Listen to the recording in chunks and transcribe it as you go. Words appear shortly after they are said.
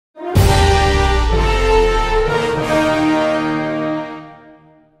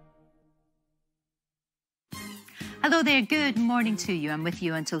Hello there, good morning to you. I'm with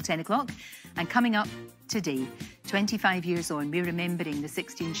you until 10 o'clock. And coming up today, 25 years on, we're remembering the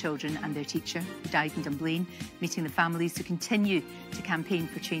 16 children and their teacher who died in Dunblane, meeting the families who continue to campaign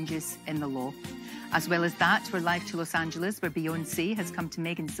for changes in the law. As well as that, we're live to Los Angeles, where Beyoncé has come to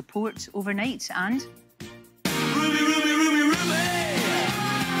Meghan's support overnight and... Ruby, Ruby, Ruby, Ruby!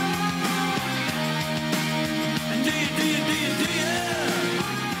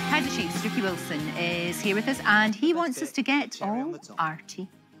 Kaiser Chiefs, Ricky Wilson is here with us and he wants us to get all arty.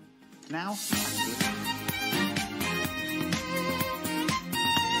 Now.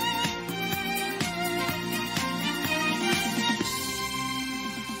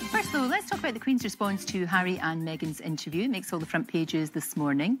 First, though, let's talk about the Queen's response to Harry and Meghan's interview. It makes all the front pages this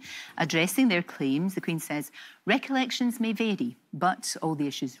morning. Addressing their claims, the Queen says, recollections may vary, but all the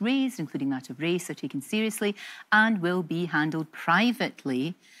issues raised, including that of race, are taken seriously and will be handled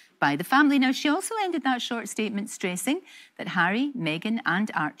privately by the family. Now, she also ended that short statement stressing that Harry, Meghan and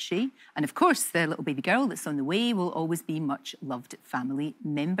Archie, and of course their little baby girl that's on the way, will always be much loved family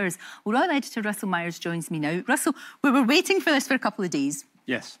members. Well, Royal Editor Russell Myers joins me now. Russell, we were waiting for this for a couple of days.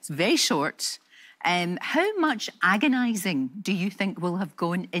 Yes. It's very short. How much agonising do you think will have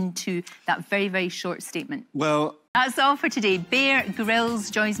gone into that very, very short statement? Well... That's all for today. Bear Grylls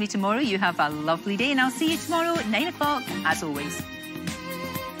joins me tomorrow. You have a lovely day and I'll see you tomorrow at 9 o'clock, as always.